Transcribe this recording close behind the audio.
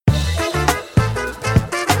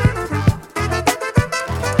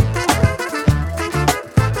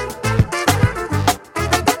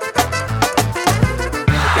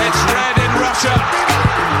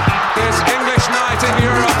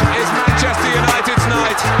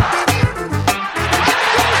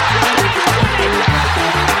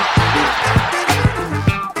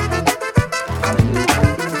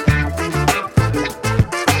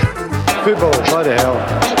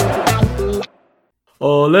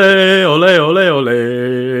Ole, ole, ole, ole,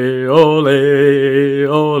 ole, ole,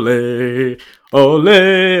 ole, ole,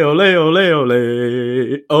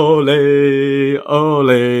 ole, ole,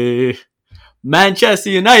 ole. Manchester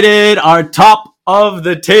United are top of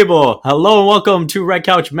the table. Hello and welcome to Red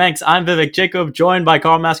Couch Manx. I'm Vivek Jacob, joined by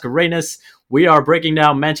Carl Mascarenas. We are breaking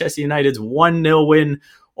down Manchester United's 1-0 win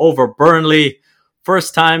over Burnley.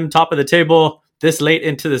 First time top of the table this late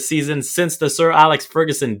into the season since the Sir Alex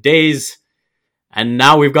Ferguson days. And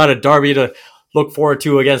now we've got a derby to look forward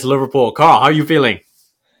to against Liverpool. Carl, how are you feeling?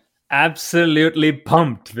 Absolutely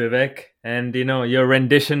pumped, Vivek. And your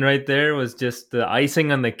rendition right there was just the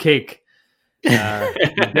icing on the cake. You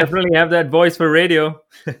definitely have that voice for radio.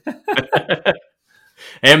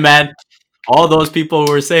 Hey, man, all those people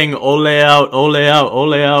who were saying ole out, ole out,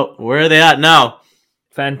 ole out, where are they at now?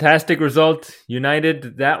 Fantastic result.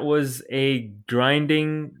 United, that was a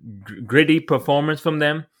grinding, gritty performance from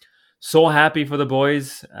them. So happy for the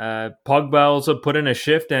boys. Pogba also put in a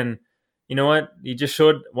shift, and you know what? He just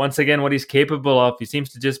showed once again what he's capable of. He seems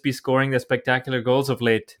to just be scoring the spectacular goals of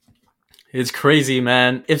late. It's crazy,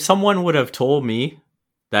 man. If someone would have told me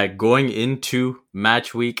that going into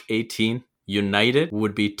match week 18, United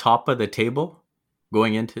would be top of the table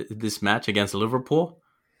going into this match against Liverpool,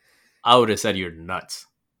 I would have said you're nuts.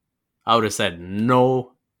 I would have said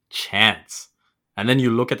no chance. And then you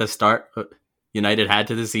look at the start United had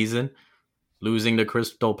to the season, losing to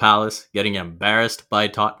Crystal Palace, getting embarrassed by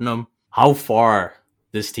Tottenham. How far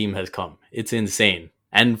this team has come. It's insane.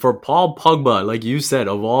 And for Paul Pogba, like you said,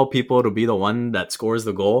 of all people to be the one that scores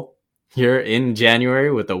the goal here in January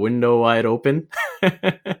with the window wide open.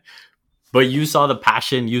 But you saw the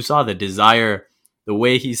passion, you saw the desire, the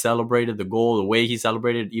way he celebrated the goal, the way he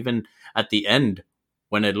celebrated even at the end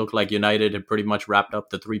when it looked like United had pretty much wrapped up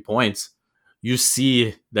the 3 points. You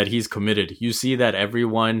see that he's committed. You see that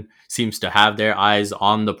everyone seems to have their eyes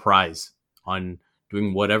on the prize, on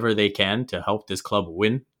doing whatever they can to help this club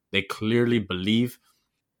win. They clearly believe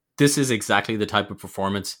this is exactly the type of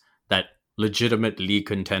performance that legitimate league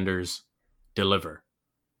contenders deliver.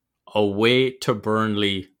 Away to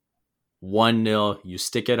Burnley, 1-0, you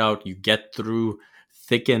stick it out, you get through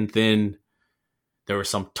thick and thin. There were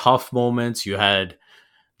some tough moments. You had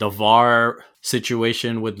the VAR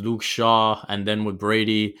situation with Luke Shaw and then with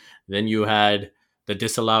Brady. Then you had the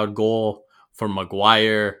disallowed goal for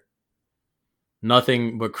Maguire.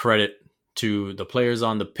 Nothing but credit to the players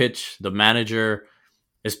on the pitch, the manager,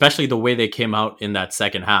 especially the way they came out in that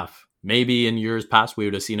second half. Maybe in years past, we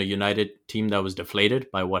would have seen a United team that was deflated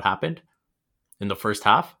by what happened in the first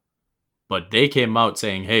half. But they came out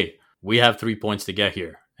saying, hey, we have 3 points to get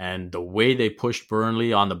here. And the way they pushed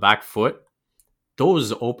Burnley on the back foot,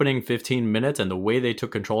 those opening 15 minutes and the way they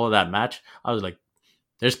took control of that match, I was like,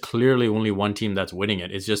 there's clearly only one team that's winning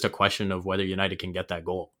it. It's just a question of whether United can get that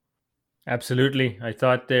goal. Absolutely. I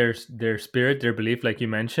thought their spirit, their belief, like you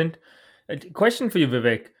mentioned. A question for you,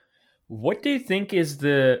 Vivek. What do you think is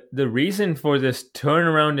the reason for this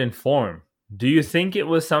turnaround in form? Do you think it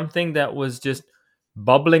was something that was just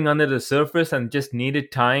bubbling under the surface and just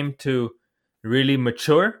needed time to really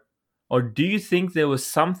mature? Or do you think there was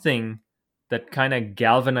something that kind of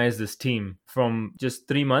galvanized this team from just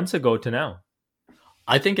 3 months ago to now?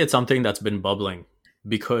 I think it's something that's been bubbling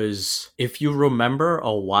because if you remember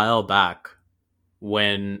a while back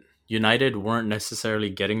when United weren't necessarily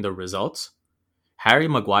getting the results, Harry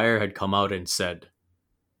Maguire had come out and said,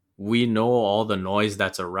 we know all the noise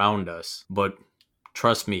that's around us, but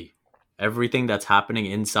trust me, everything that's happening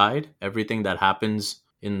inside, everything that happens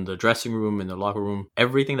in the dressing room, in the locker room,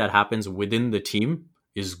 everything that happens within the team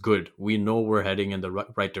is good. We know we're heading in the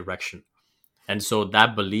right direction. And so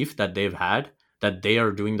that belief that they've had, that they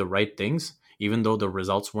are doing the right things, even though the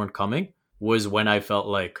results weren't coming, was when I felt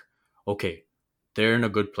like, okay, they're in a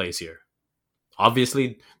good place here.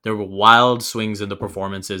 Obviously, there were wild swings in the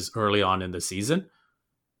performances early on in the season,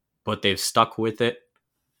 but they've stuck with it.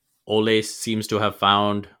 Ole seems to have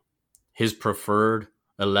found his preferred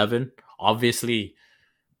 11. Obviously,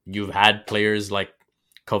 you've had players like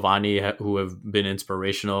Cavani who have been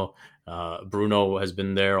inspirational. Bruno has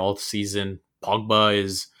been there all season. Pogba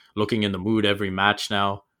is looking in the mood every match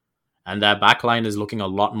now. And that backline is looking a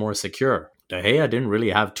lot more secure. De Gea didn't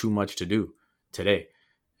really have too much to do today.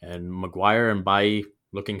 And Maguire and Bailly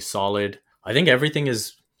looking solid. I think everything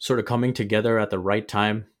is sort of coming together at the right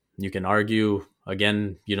time. You can argue,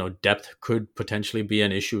 again, depth could potentially be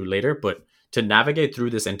an issue later, but to navigate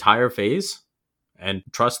through this entire phase and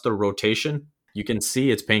trust the rotation, you can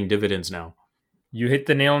see it's paying dividends now. You hit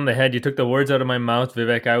the nail on the head. You took the words out of my mouth,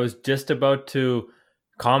 Vivek. I was just about to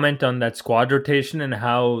comment on that squad rotation and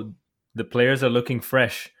how the players are looking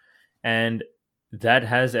fresh. And that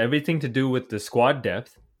has everything to do with the squad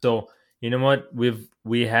depth. So you know what,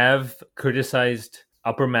 we have criticized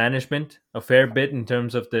upper management a fair bit in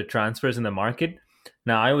terms of the transfers in the market.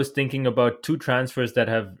 Now I was thinking about two transfers that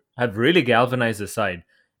have really galvanized the side,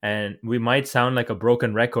 and we might sound like a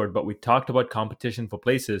broken record, but we talked about competition for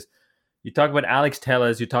places. You talk about Alex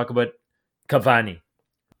Telles, you talk about Cavani.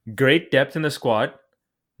 Great depth in the squad,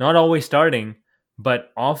 not always starting,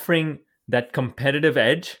 but offering that competitive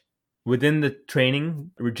edge within the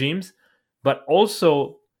training regimes, but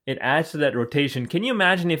also it adds to that rotation. Can you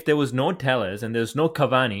imagine if there was no Telles and there's no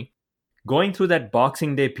Cavani going through that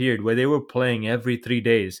Boxing Day period where they were playing every 3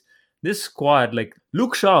 days? This squad, like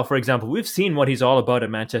Luke Shaw, for example, we've seen what he's all about at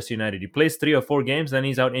Manchester United. He plays 3 or 4 games, then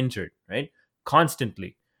he's out injured, right?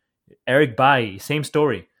 Constantly. Eric Bailly, same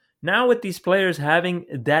story. Now with these players having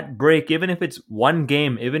that break, even if it's one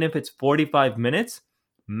game, even if it's 45 minutes,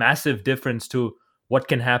 massive difference to what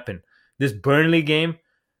can happen. This Burnley game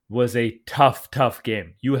was a tough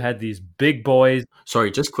game. You had these big boys.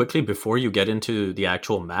 Sorry, just quickly before you get into the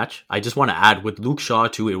actual match, I just want to add with Luke Shaw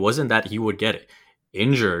too, it wasn't that he would get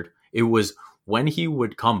injured. It was when he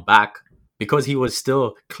would come back, because he was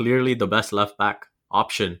still clearly the best left back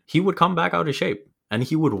option, he would come back out of shape and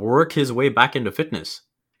he would work his way back into fitness.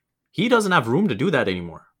 He doesn't have room to do that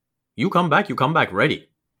anymore. You come back ready.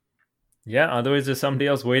 Yeah, otherwise there's somebody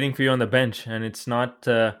else waiting for you on the bench, and it's not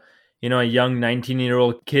a young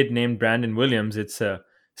 19-year-old kid named Brandon Williams. It's a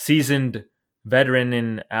seasoned veteran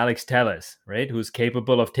in Alex Telles, right? Who's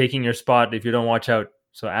capable of taking your spot if you don't watch out.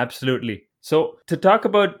 So absolutely. So to talk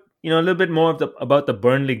about a little bit more about the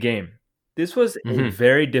Burnley game, this was a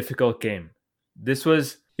very difficult game.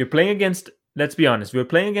 You're playing against. Let's be honest, we're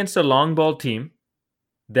playing against a long ball team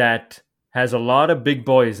that has a lot of big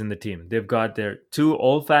boys in the team. They've got their two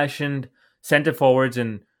old-fashioned center forwards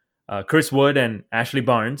in Chris Wood and Ashley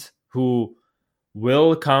Barnes, who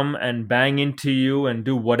will come and bang into you and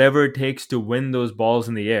do whatever it takes to win those balls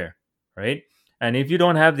in the air, right? And if you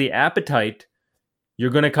don't have the appetite, you're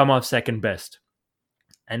going to come off second best.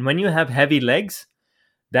 And when you have heavy legs,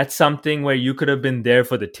 that's something where you could have been there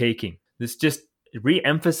for the taking. This just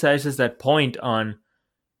re-emphasizes that point on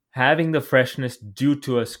having the freshness due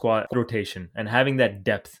to a squad rotation and having that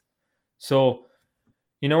depth. So,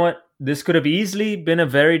 you know what? This could have easily been a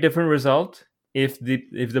very different result if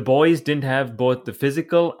the boys didn't have both the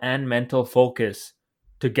physical and mental focus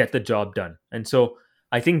to get the job done. And so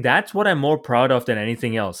I think that's what I'm more proud of than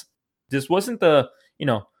anything else. This wasn't the,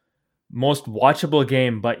 most watchable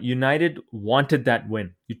game, but United wanted that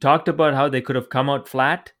win. You talked about how they could have come out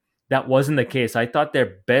flat. That wasn't the case. I thought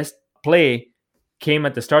their best play came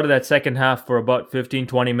at the start of that second half for about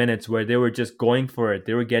 15-20 minutes where they were just going for it.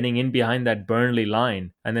 They were getting in behind that Burnley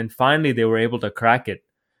line. And then finally they were able to crack it.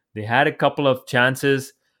 They had a couple of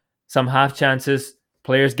chances, some half chances,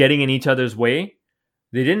 players getting in each other's way.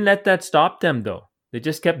 They didn't let that stop them though. They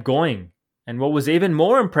just kept going. And what was even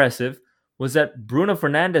more impressive was that Bruno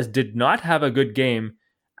Fernandes did not have a good game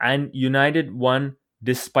and United won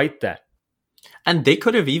despite that. And they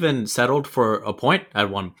could have even settled for a point at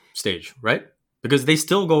one stage, right? Because they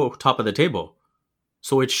still go top of the table.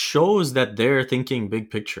 So it shows that they're thinking big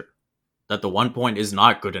picture, that the 1 point is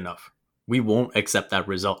not good enough. We won't accept that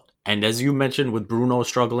result. And as you mentioned with Bruno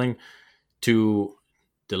struggling to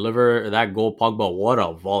deliver that goal, Pogba, what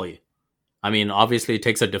a volley. I mean, obviously it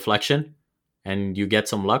takes a deflection and you get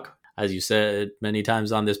some luck. As you said many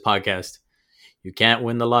times on this podcast, you can't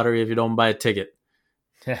win the lottery if you don't buy a ticket.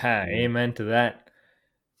 Amen to that.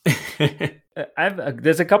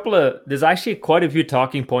 There's actually quite a few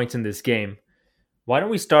talking points in this game. Why don't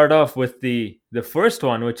we start off with the first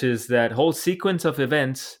one, which is that whole sequence of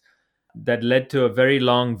events that led to a very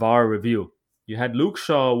long VAR review. You had Luke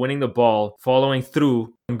Shaw winning the ball, following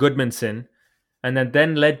through on Goodmanson, and that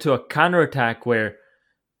then led to a counterattack where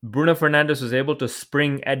Bruno Fernandes was able to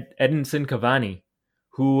spring Edinson Cavani,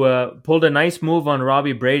 who pulled a nice move on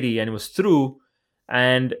Robbie Brady and was through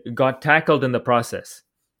and got tackled in the process.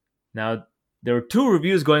 Now, there were two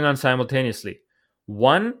reviews going on simultaneously.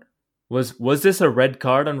 One was this a red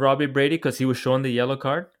card on Robbie Brady because he was shown the yellow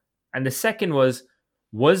card? And the second was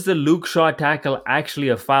the Luke Shaw tackle actually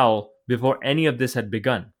a foul before any of this had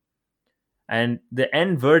begun? And the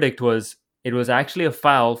end verdict was it was actually a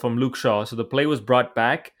foul from Luke Shaw, so the play was brought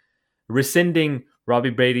back, rescinding Robbie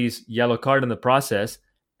Brady's yellow card in the process,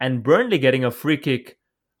 and Burnley getting a free kick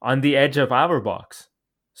on the edge of our box.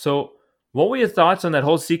 So what were your thoughts on that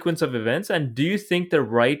whole sequence of events, and do you think the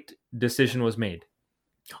right decision was made?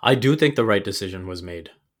 I do think the right decision was made.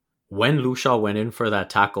 When Luke Shaw went in for that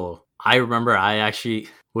tackle, I remember I actually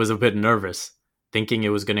was a bit nervous, thinking it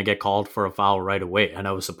was going to get called for a foul right away, and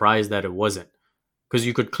I was surprised that it wasn't. because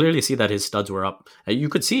you could clearly see that his studs were up. You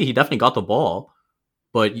could see he definitely got the ball,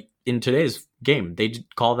 but in today's game, they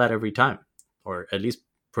call that every time, or at least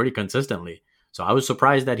pretty consistently. So I was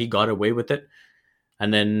surprised that he got away with it.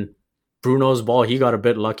 And then Bruno's ball, he got a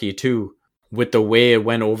bit lucky too, with the way it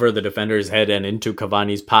went over the defender's head and into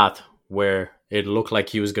Cavani's path, where it looked like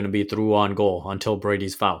he was going to be through on goal until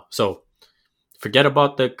Brady's foul. So forget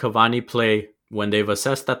about the Cavani play. When they've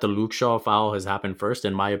assessed that the Luke Shaw foul has happened first,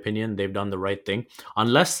 in my opinion, they've done the right thing.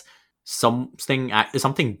 Unless something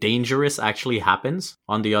dangerous actually happens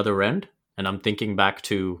on the other end, and I'm thinking back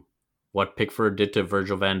to what Pickford did to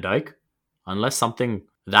Virgil van Dijk. Unless something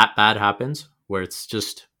that bad happens, where it's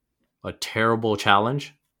just a terrible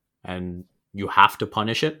challenge and you have to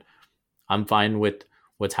punish it, I'm fine with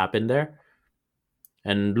what's happened there.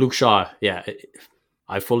 And Luke Shaw, yeah,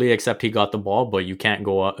 I fully accept he got the ball, but you can't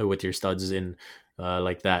go out with your studs in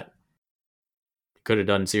like that. Could have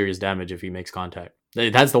done serious damage if he makes contact.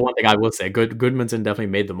 That's the one thing I will say. Goodmanson definitely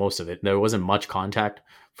made the most of it. There wasn't much contact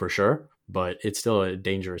for sure, but it's still a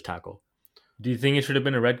dangerous tackle. Do you think it should have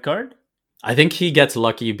been a red card? I think he gets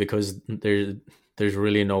lucky because there's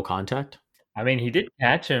really no contact. I mean, he did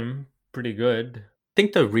catch him pretty good. I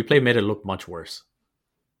think the replay made it look much worse,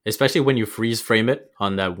 especially when you freeze frame it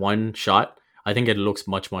on that one shot. I think it looks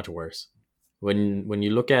much, much worse. When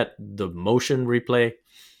you look at the motion replay,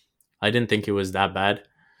 I didn't think it was that bad.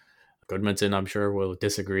 Goodmanson, I'm sure, will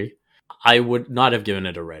disagree. I would not have given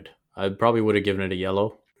it a red. I probably would have given it a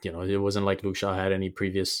yellow. You know, it wasn't like Luke Shaw had any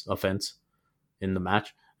previous offense in the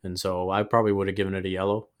match. And so I probably would have given it a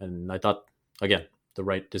yellow. And I thought, again, the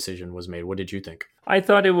right decision was made. What did you think? I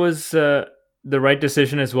thought it was the right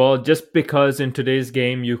decision as well, just because in today's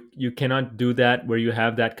game, you cannot do that where you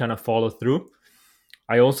have that kind of follow through.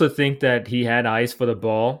 I also think that he had eyes for the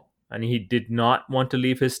ball and he did not want to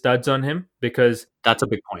leave his studs on him, because that's a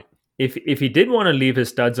big point. If he did want to leave his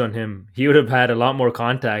studs on him, he would have had a lot more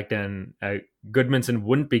contact, and Goodmanson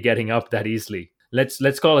wouldn't be getting up that easily.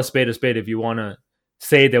 Let's call a spade if you want to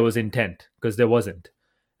say there was intent, because there wasn't.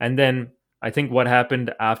 And then I think what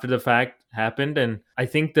happened after the fact happened, and I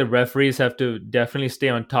think the referees have to definitely stay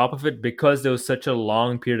on top of it, because there was such a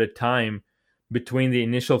long period of time between the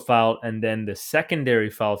initial foul and then the secondary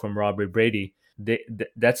foul from Robert Brady.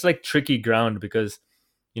 That's like tricky ground, because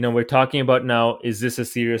you know, we're talking about now, is this a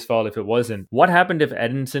serious foul if it wasn't? What happened if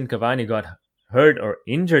Edinson Cavani got hurt or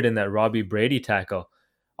injured in that Robbie Brady tackle?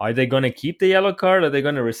 Are they going to keep the yellow card? Are they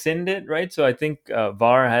going to rescind it, right? So I think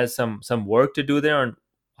VAR has some work to do there on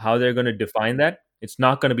how they're going to define that. It's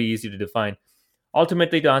not going to be easy to define.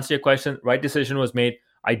 Ultimately, to answer your question, right decision was made.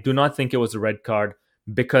 I do not think it was a red card,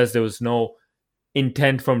 because there was no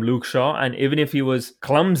intent from Luke Shaw. And even if he was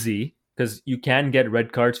clumsy, because you can get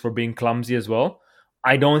red cards for being clumsy as well,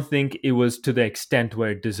 I don't think it was to the extent where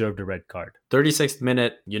it deserved a red card. 36th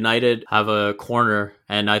minute, United have a corner,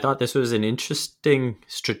 and I thought this was an interesting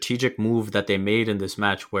strategic move that they made in this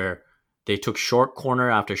match, where they took short corner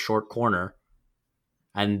after short corner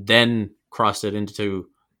and then crossed it into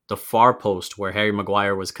the far post where Harry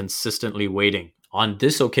Maguire was consistently waiting. On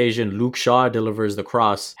this occasion, Luke Shaw delivers the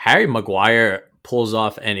cross. Harry Maguire pulls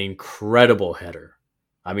off an incredible header.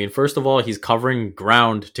 I mean, first of all, he's covering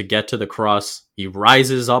ground to get to the cross. He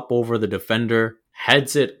rises up over the defender,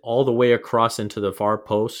 heads it all the way across into the far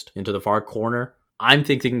post, into the far corner. I'm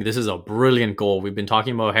thinking this is a brilliant goal. We've been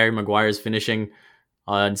talking about Harry Maguire's finishing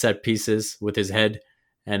on set pieces with his head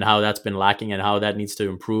and how that's been lacking and how that needs to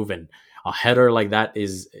improve. And a header like that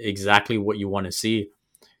is exactly what you want to see.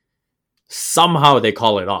 Somehow they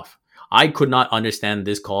call it off. I could not understand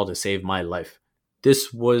this call to save my life.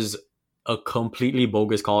 This was a completely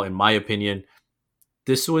bogus call, in my opinion.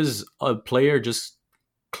 This was a player just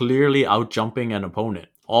clearly out jumping an opponent.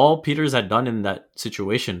 All Peters had done in that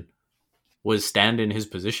situation was stand in his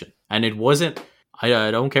position. And it wasn't,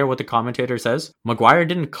 I don't care what the commentator says, Maguire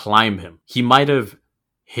didn't climb him. He might have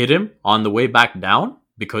hit him on the way back down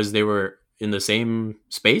because they were in the same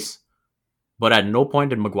space, but at no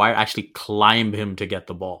point did Maguire actually climb him to get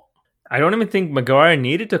the ball. I don't even think Maguire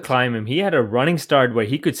needed to climb him. He had a running start where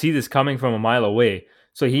he could see this coming from a mile away.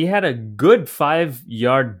 So he had a good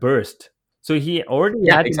 5-yard burst. So he already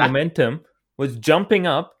had the momentum, was jumping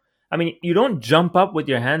up. I mean, you don't jump up with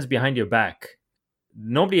your hands behind your back.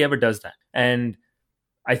 Nobody ever does that. And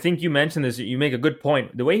I think you mentioned this. You make a good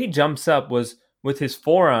point. The way he jumps up was with his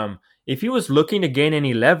forearm. If he was looking to gain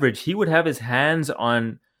any leverage, he would have his hands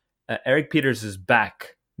on Eric Peters'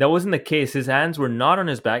 back. That wasn't the case. His hands were not on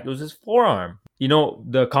his back. It was his forearm. You know,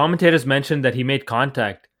 the commentators mentioned that he made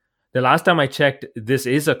contact. The last time I checked, this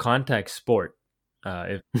is a contact sport.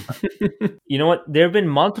 If you know what, there have been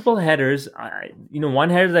multiple headers. One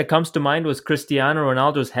header that comes to mind was Cristiano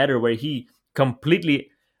Ronaldo's header, where he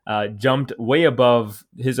completely jumped way above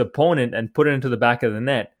his opponent and put it into the back of the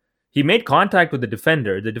net. He made contact with the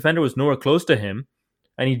defender. The defender was nowhere close to him,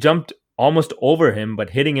 and he jumped almost over him,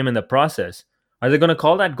 but hitting him in the process. Are they going to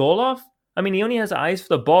call that goal off? I mean, he only has eyes for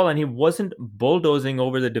the ball, and he wasn't bulldozing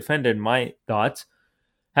over the defender, in my thoughts.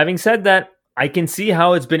 Having said that, I can see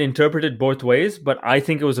how it's been interpreted both ways, but I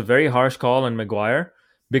think it was a very harsh call on Maguire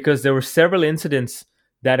because there were several incidents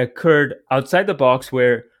that occurred outside the box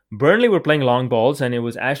where Burnley were playing long balls and it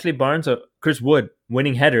was Ashley Barnes or Chris Wood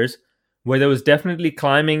winning headers, where there was definitely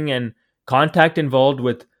climbing and contact involved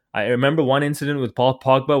with. I remember one incident with Paul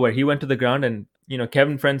Pogba where he went to the ground and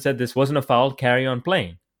Kevin Friend said this wasn't a foul, carry on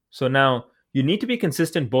playing. So now you need to be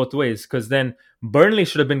consistent both ways, because then Burnley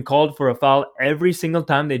should have been called for a foul every single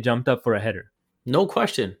time they jumped up for a header. No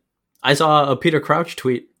question. I saw a Peter Crouch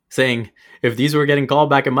tweet saying, if these were getting called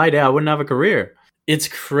back in my day, I wouldn't have a career. It's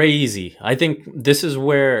crazy. I think this is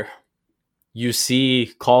where you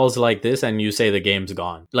see calls like this and you say the game's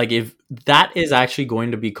gone. Like, if that is actually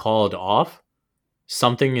going to be called off,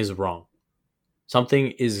 something is wrong.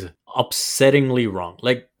 Something is upsettingly wrong.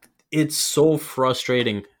 Like, it's so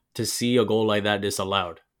frustrating to see a goal like that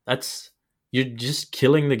disallowed. You're just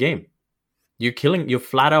killing the game. You're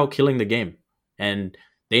flat out killing the game. And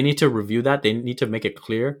they need to review that. They need to make it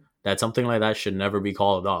clear that something like that should never be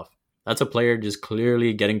called off. That's a player just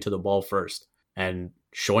clearly getting to the ball first and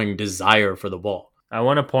showing desire for the ball. I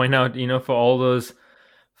want to point out, for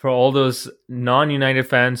all those non-United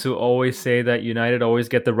fans who always say that United always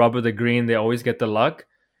get the rub of the green, they always get the luck.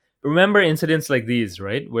 Remember incidents like these,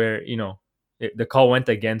 right? Where, the call went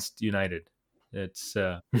against United. It's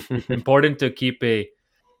important to keep a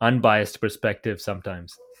unbiased perspective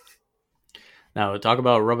sometimes. Now, talk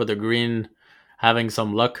about rub of the green, having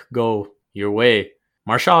some luck go your way.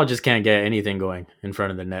 Martial just can't get anything going in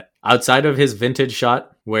front of the net. Outside of his vintage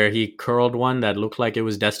shot, where he curled one that looked like it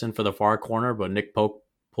was destined for the far corner, but Nick Pope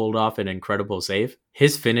pulled off an incredible save.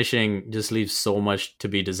 His finishing just leaves so much to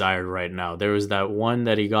be desired right now. There was that one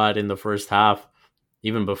that he got in the first half,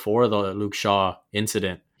 even before the Luke Shaw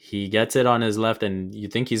incident. He gets it on his left, and you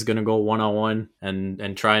think he's going to go one-on-one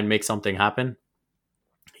and try and make something happen.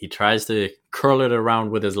 He tries to curl it around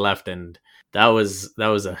with his left, and that was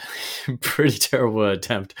a pretty terrible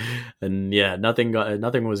attempt. And yeah, nothing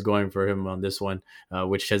was going for him on this one,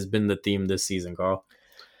 which has been the theme this season, Carl.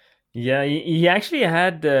 Yeah, he actually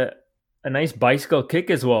had a nice bicycle kick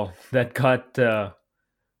as well that got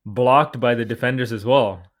blocked by the defenders as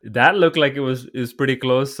well. That looked like it was pretty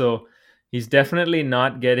close. So he's definitely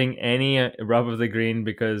not getting any rub of the green,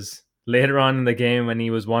 because later on in the game when he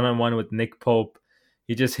was one-on-one with Nick Pope,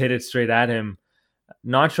 he just hit it straight at him,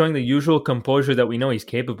 not showing the usual composure that we know he's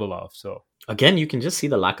capable of. So again, you can just see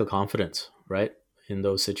the lack of confidence, right? In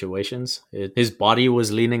those situations, his body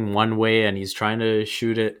was leaning one way and he's trying to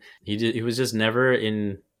shoot it. He was just never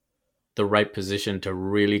in the right position to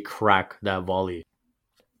really crack that volley.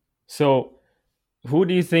 So who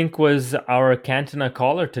do you think was our Cantona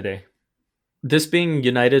caller today? This being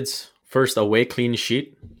United's first away clean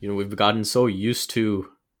sheet, we've gotten so used to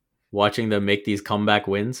watching them make these comeback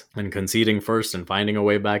wins and conceding first and finding a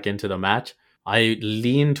way back into the match. I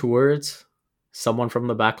lean towards someone from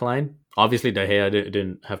the back line. Obviously, De Gea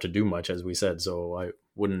didn't have to do much, as we said, so I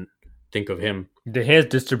wouldn't think of him. De Gea's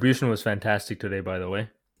distribution was fantastic today, by the way.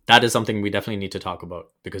 That is something we definitely need to talk about,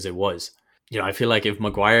 because it was. I feel like if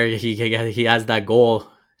Maguire, he has that goal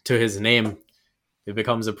to his name, it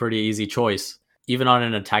becomes a pretty easy choice. Even on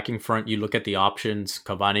an attacking front, you look at the options.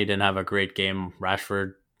 Cavani didn't have a great game.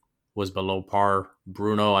 Rashford was below par.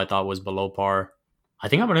 Bruno, I thought, was below par. I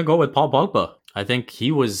think I'm going to go with Paul Pogba. I think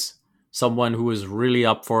he was someone who was really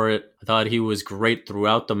up for it. I thought he was great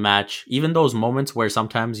throughout the match. Even those moments where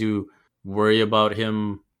sometimes you worry about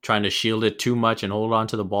him trying to shield it too much and hold on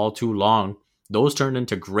to the ball too long, those turned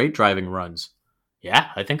into great driving runs. Yeah,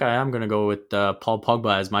 I think I am going to go with Paul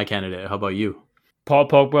Pogba as my candidate. How about you? Paul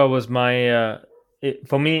Pogba was my...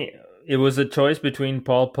 for me, it was a choice between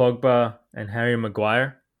Paul Pogba and Harry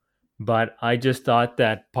Maguire. But I just thought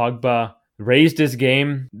that Pogba raised his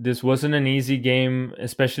game. This wasn't an easy game,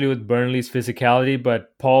 especially with Burnley's physicality,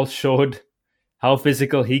 but Paul showed how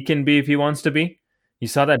physical he can be if he wants to be. You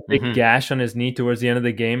saw that big gash on his knee towards the end of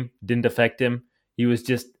the game. Didn't affect him. He was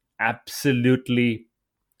just absolutely,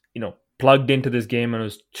 plugged into this game and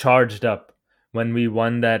was charged up when we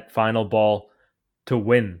won that final ball to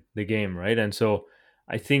win the game, right? And so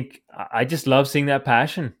I think I just love seeing that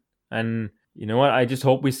passion. And you know what? I just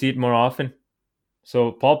hope we see it more often.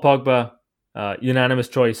 So Paul Pogba, unanimous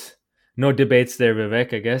choice No debates there,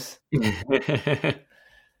 Vivek, I guess.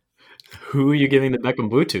 Who are you giving the Beckham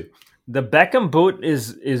boot to? The Beckham boot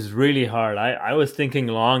is really hard. I was thinking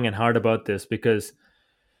long and hard about this because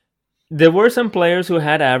there were some players who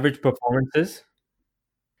had average performances.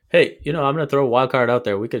 Hey, I'm going to throw a wild card out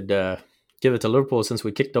there. We could give it to Liverpool since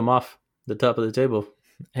we kicked them off the top of the table.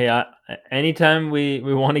 Hey, anytime we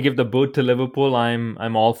want to give the boot to Liverpool,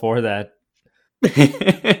 I'm all for that.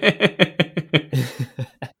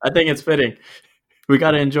 I think it's fitting. We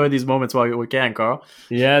got to enjoy these moments while we can, Carl.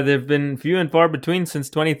 Yeah, they've been few and far between since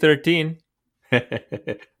 2013.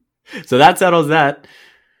 So that settles that.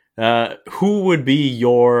 Who would be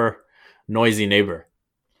your noisy neighbor?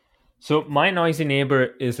 So my noisy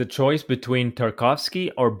neighbor is a choice between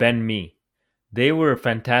Tarkovsky or Ben Mee. They were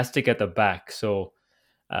fantastic at the back. So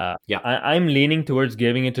Yeah. I'm leaning towards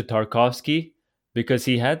giving it to Tarkovsky because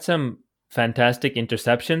he had some fantastic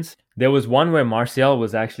interceptions. There was one where Martial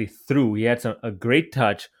was actually through. He had a great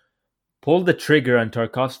touch, pulled the trigger, and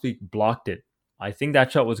Tarkovsky blocked it. I think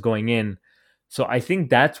that shot was going in. So I think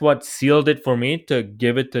that's what sealed it for me to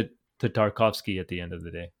give it to Tarkovsky at the end of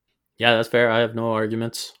the day. Yeah, that's fair. I have no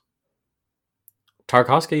arguments.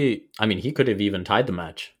 Tarkovsky, I mean, he could have even tied the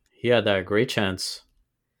match. He had that great chance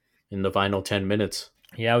in the final 10 minutes.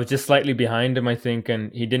 Yeah, I was just slightly behind him, I think,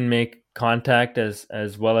 and he didn't make contact as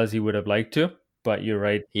well as he would have liked to. But you're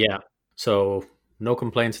right. Yeah. So no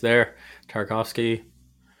complaints there. Tarkovsky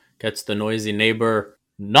gets the noisy neighbor.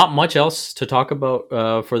 Not much else to talk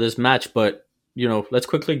about for this match, but let's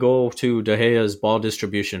quickly go to De Gea's ball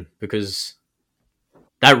distribution because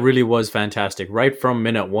that really was fantastic right from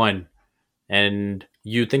minute one. And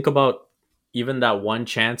you think about even that one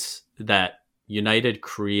chance that United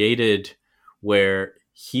created where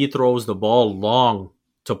he throws the ball long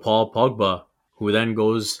to Paul Pogba, who then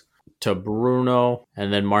goes to Bruno,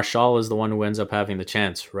 and then Martial is the one who ends up having the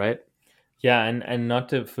chance, right? Yeah, and not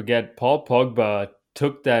to forget, Paul Pogba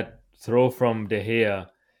took that throw from De Gea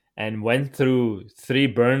and went through three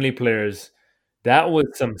Burnley players. That was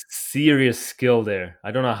some serious skill there.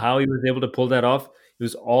 I don't know how he was able to pull that off. It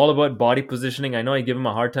was all about body positioning. I know I give him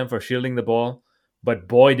a hard time for shielding the ball, but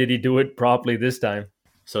boy, did he do it properly this time.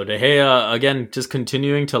 So De Gea, again, just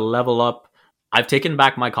continuing to level up. I've taken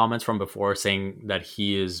back my comments from before saying that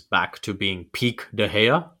he is back to being peak De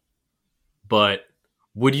Gea. But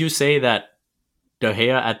would you say that De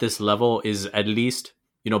Gea at this level is at least,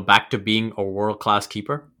 back to being a world-class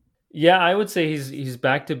keeper? Yeah, I would say he's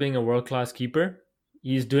back to being a world-class keeper.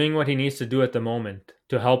 He's doing what he needs to do at the moment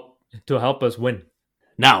to help us win.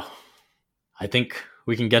 Now, I think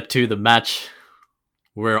we can get to the match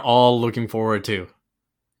we're all looking forward to.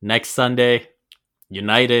 Next Sunday,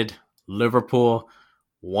 United, Liverpool,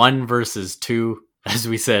 1 versus 2. As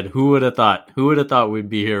we said, who would have thought? Who would have thought we'd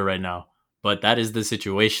be here right now? But that is the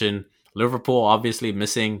situation. Liverpool obviously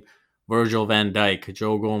missing Virgil van Dijk,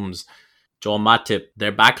 Joe Gomes, Joel Matip.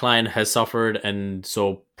 Their backline has suffered, and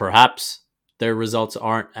so perhaps their results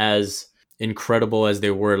aren't as incredible as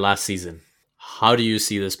they were last season. How do you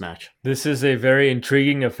see this match? This is a very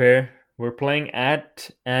intriguing affair. We're playing at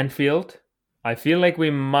Anfield. I feel like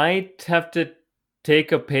we might have to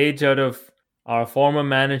take a page out of our former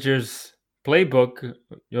manager's playbook,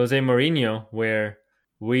 Jose Mourinho, where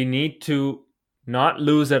we need to not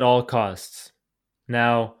lose at all costs.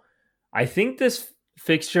 Now, I think this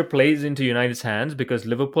fixture plays into United's hands because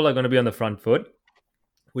Liverpool are going to be on the front foot,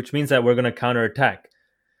 which means that we're going to counterattack.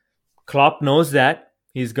 Klopp knows that.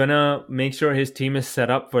 He's going to make sure his team is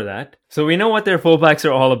set up for that. So we know what their fullbacks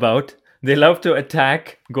are all about. They love to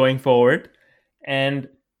attack going forward. And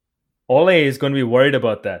Ole is going to be worried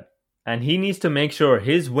about that. And he needs to make sure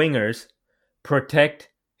his wingers protect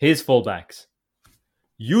his fullbacks.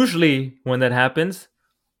 Usually, when that happens,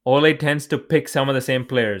 Ole tends to pick some of the same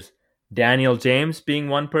players. Daniel James being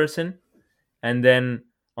one person. And then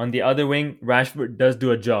on the other wing, Rashford does do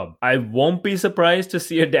a job. I won't be surprised to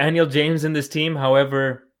see a Daniel James in this team.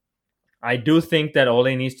 However, I do think that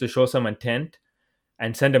Ole needs to show some intent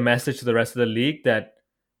and send a message to the rest of the league that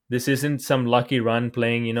this isn't some lucky run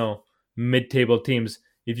playing, mid-table teams.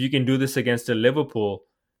 If you can do this against a Liverpool,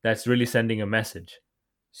 that's really sending a message.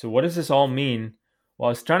 So what does this all mean? Well,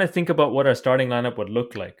 I was trying to think about what our starting lineup would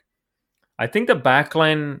look like. I think the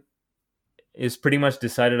backline is pretty much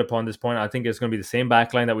decided upon this point. I think it's going to be the same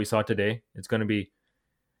backline that we saw today. It's going to be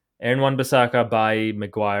Aaron Wan-Bissaka, Bailly,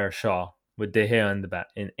 Maguire, Shaw with De Gea in the back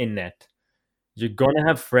in net. You're going to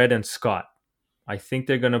have Fred and Scott. I think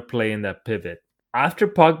they're going to play in that pivot. After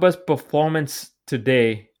Pogba's performance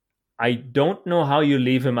today, I don't know how you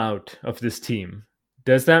leave him out of this team.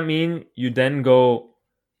 Does that mean you then go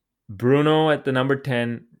Bruno at the number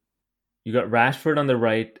 10? You got Rashford on the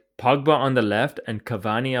right, Pogba on the left and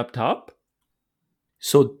Cavani up top?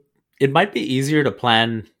 So it might be easier to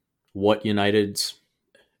plan what United's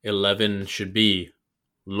 11 should be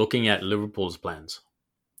looking at Liverpool's plans.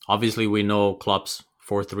 Obviously, we know Klopp's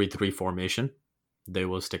 4-3-3 formation. They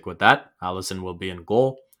will stick with that. Alisson will be in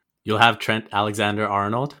goal. You'll have Trent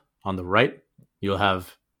Alexander-Arnold on the right. You'll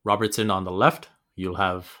have Robertson on the left. You'll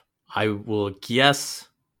have, I will guess,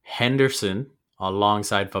 Henderson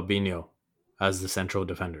alongside Fabinho as the central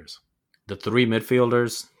defenders. The three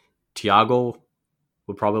midfielders, Thiago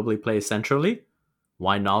will probably play centrally,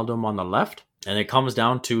 Wijnaldum on the left, and it comes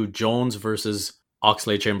down to Jones versus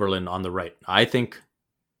Oxlade-Chamberlain on the right. I think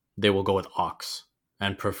they will go with Ox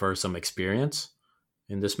and prefer some experience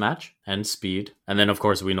in this match and speed. And then, of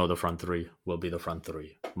course, we know the front three will be the front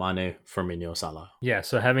three. Mane, Firmino, Salah. Yeah,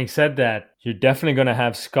 so having said that, you're definitely going to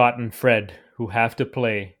have Scott and Fred who have to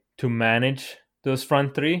play to manage those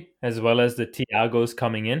front three, as well as the Thiagos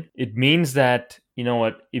coming in. It means that, you know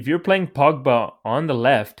what, if you're playing Pogba on the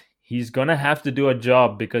left, he's going to have to do a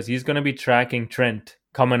job because he's going to be tracking Trent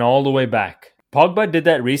coming all the way back. Pogba did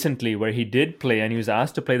that recently where he did play and he was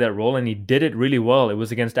asked to play that role and he did it really well. It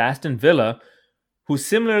was against Aston Villa, who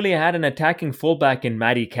similarly had an attacking fullback in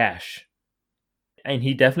Matty Cash. And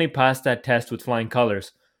he definitely passed that test with flying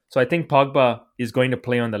colors. So I think Pogba is going to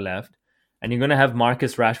play on the left and you're going to have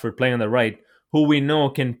Marcus Rashford playing on the right, who we know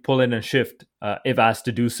can pull in and shift if asked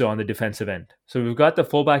to do so on the defensive end. So we've got the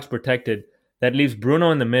fullbacks protected. That leaves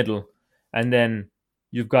Bruno in the middle. And then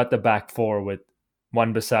you've got the back four with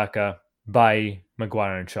Wan-Bissaka, Bailly,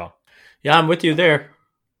 Maguire, and Shaw. Yeah, I'm with you there.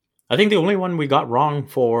 I think the only one we got wrong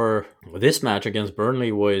for this match against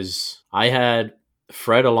Burnley was I had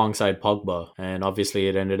Fred alongside Pogba, and obviously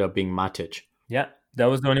it ended up being Matic. Yeah, that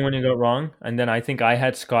was the only one you got wrong. And then I think I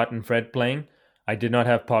had Scott and Fred playing. I did not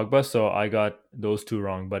have Pogba, so I got those two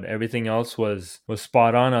wrong. But everything else was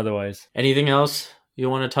spot on otherwise. Anything else you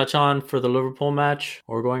want to touch on for the Liverpool match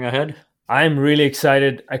or going ahead? I'm really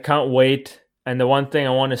excited. I can't wait. And the one thing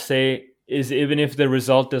I want to say is even if the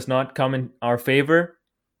result does not come in our favor,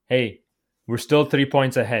 hey, we're still 3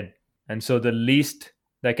 points ahead. And so the least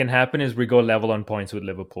that can happen is we go level on points with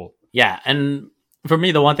Liverpool. Yeah, and for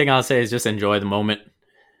me, the one thing I'll say is just enjoy the moment.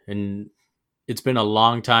 And it's been a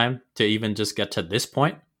long time to even just get to this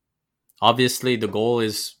point. Obviously, the goal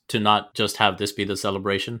is to not just have this be the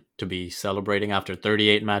celebration, to be celebrating after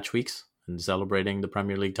 38 match weeks and celebrating the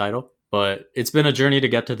Premier League title. But it's been a journey to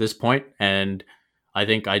get to this point, and I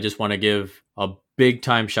think I just want to give a big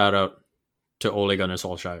time shout out to Ole Gunnar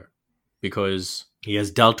Solskjaer because he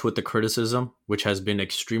has dealt with the criticism, which has been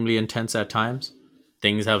extremely intense at times.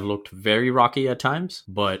 Things have looked very rocky at times,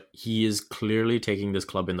 but he is clearly taking this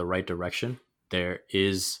club in the right direction. There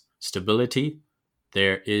is stability.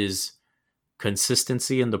 There is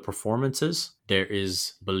consistency in the performances. There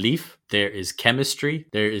is belief. There is chemistry.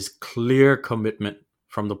 There is clear commitment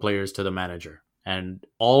from the players to the manager. And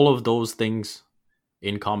all of those things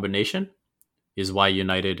in combination is why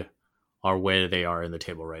United are where they are in the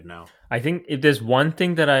table right now. I think if there's one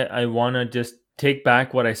thing that I want to just take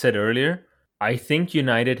back what I said earlier, I think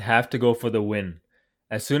United have to go for the win.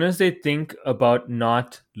 As soon as they think about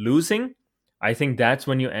not losing, I think that's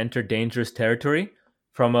when you enter dangerous territory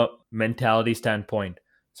from a mentality standpoint.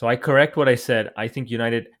 So I correct what I said. I think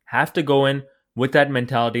United have to go in with that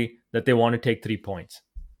mentality that they want to take 3 points.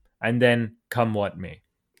 And then come what may.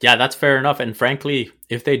 Yeah, that's fair enough. And frankly,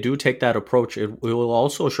 if they do take that approach, it will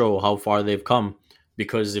also show how far they've come.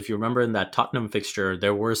 Because if you remember in that Tottenham fixture,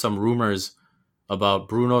 there were some rumors about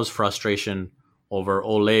Bruno's frustration over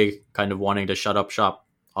Ole kind of wanting to shut up shop.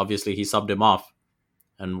 Obviously, he subbed him off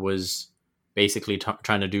and was basically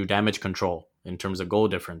trying to do damage control in terms of goal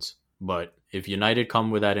difference. But if United come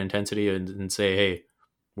with that intensity and say, hey,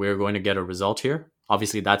 we're going to get a result here.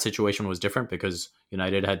 Obviously, that situation was different because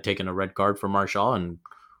United had taken a red card for Martial and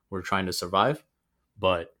were trying to survive.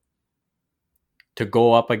 But to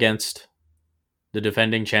go up against the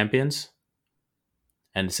defending champions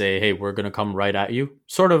and say, hey, we're going to come right at you,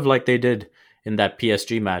 sort of like they did in that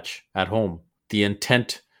PSG match at home, the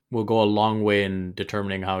intent will go a long way in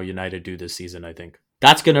determining how United do this season, I think.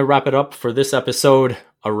 That's going to wrap it up for this episode.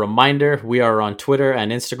 A reminder, we are on Twitter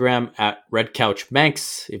and Instagram at Red Couch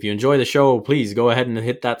Manx. If you enjoy the show, please go ahead and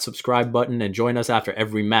hit that subscribe button and join us after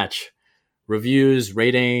every match. Reviews,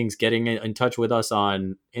 ratings, getting in touch with us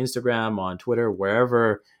on Instagram, on Twitter,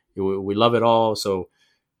 wherever. We love it all. So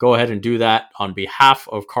go ahead and do that on behalf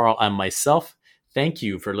of Carl and myself. Thank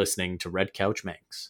you for listening to Red Couch Manx.